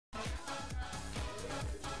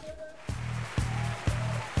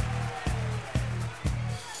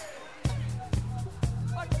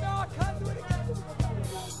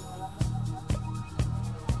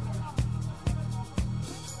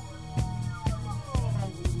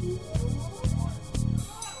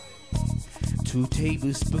2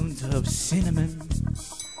 tablespoons of cinnamon,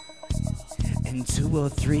 and 2 or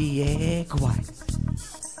 3 egg whites,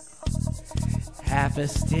 half a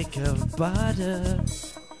stick of butter,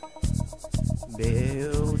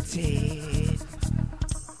 melted.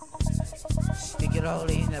 Stick it all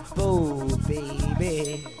in a bowl,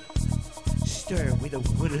 baby. Stir with a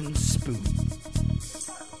wooden spoon.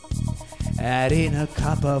 Add in a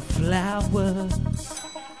cup of flour.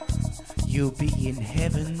 You'll be in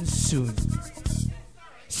heaven soon.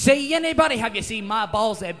 Say, anybody, have you seen my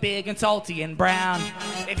balls? They're big and salty and brown.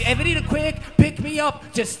 If you ever need a quick pick me up,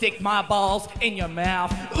 just stick my balls in your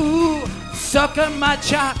mouth. Ooh, suck on my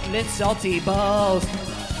chocolate salty balls.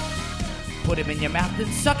 Put them in your mouth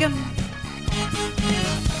and suck them.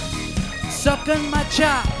 Suck on my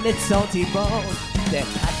chocolate salty balls. They're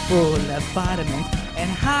packed full of vitamins and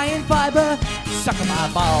high in fiber. Suck on my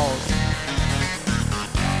balls.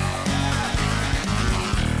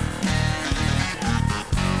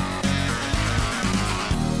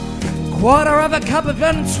 Quarter of a cup of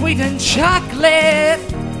unsweetened chocolate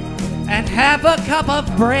and half a cup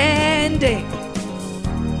of brandy.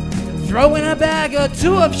 Throw in a bag or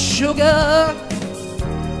 2 of sugar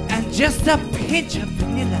and just a pinch of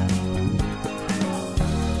vanilla.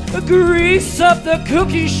 Grease up the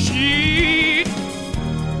cookie sheet,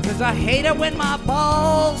 'cause I hate it when my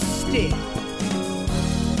balls stick.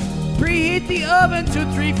 Preheat the oven to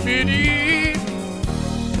 350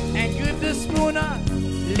 and give the spoon a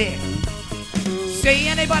lick. Say,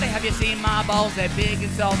 anybody, have you seen my balls? They're big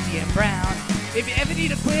and salty and brown. If you ever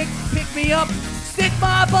need a quick pick me up, stick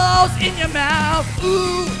my balls in your mouth.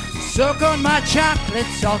 Ooh, suck on my chocolate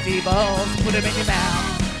salty balls. Put them in your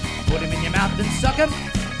mouth. Put them in your mouth and suck them.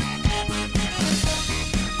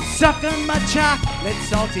 Suck on my chocolate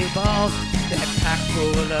salty balls. They're packed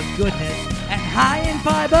full of goodness and high in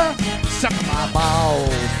fiber. Suck my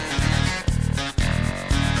balls.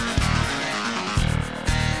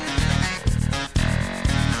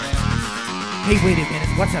 Hey, wait a minute,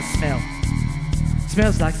 what's that smell?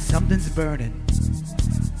 Smells like something's burning.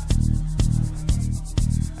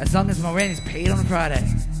 As long as my rent is paid on Friday.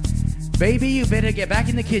 Baby, you better get back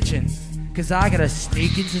in the kitchen, 'cause I got a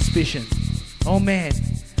sneaking suspicion. Oh man,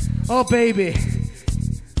 oh baby,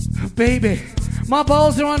 baby, my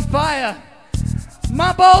balls are on fire.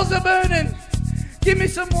 My balls are burning. Give me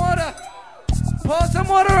some water. Pour some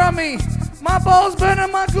water on me. My balls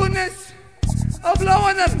burning, my goodness. Oh, blow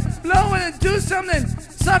on them, do something.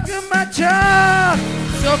 Suck on my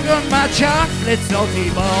chocolate salty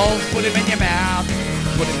balls. Put them in your mouth.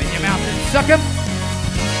 Put them in your mouth and suck them.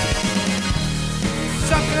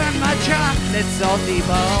 Suck on my chocolate salty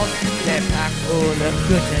balls. They're packed full of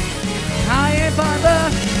goodness, high in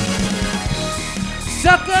fiber.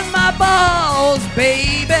 Suck on my balls,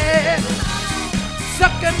 baby.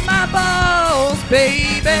 Suck on my balls,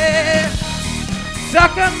 baby.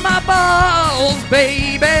 Suck on my balls,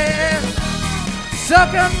 baby.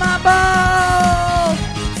 Suck on my balls.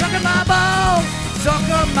 Suck on my balls. Suck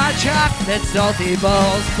on my chocolate salty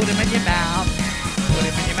balls. Put them in your mouth. Put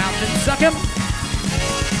them in your mouth and suck them.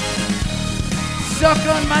 Suck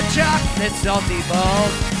on my chocolate salty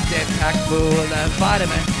balls. They're packed full of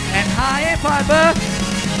vitamin and high in fiber.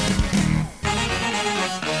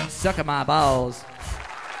 Suck on my balls.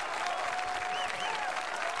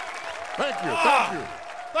 Thank you, thank you.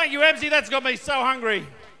 Thank you, Ebzy. That's got me so hungry.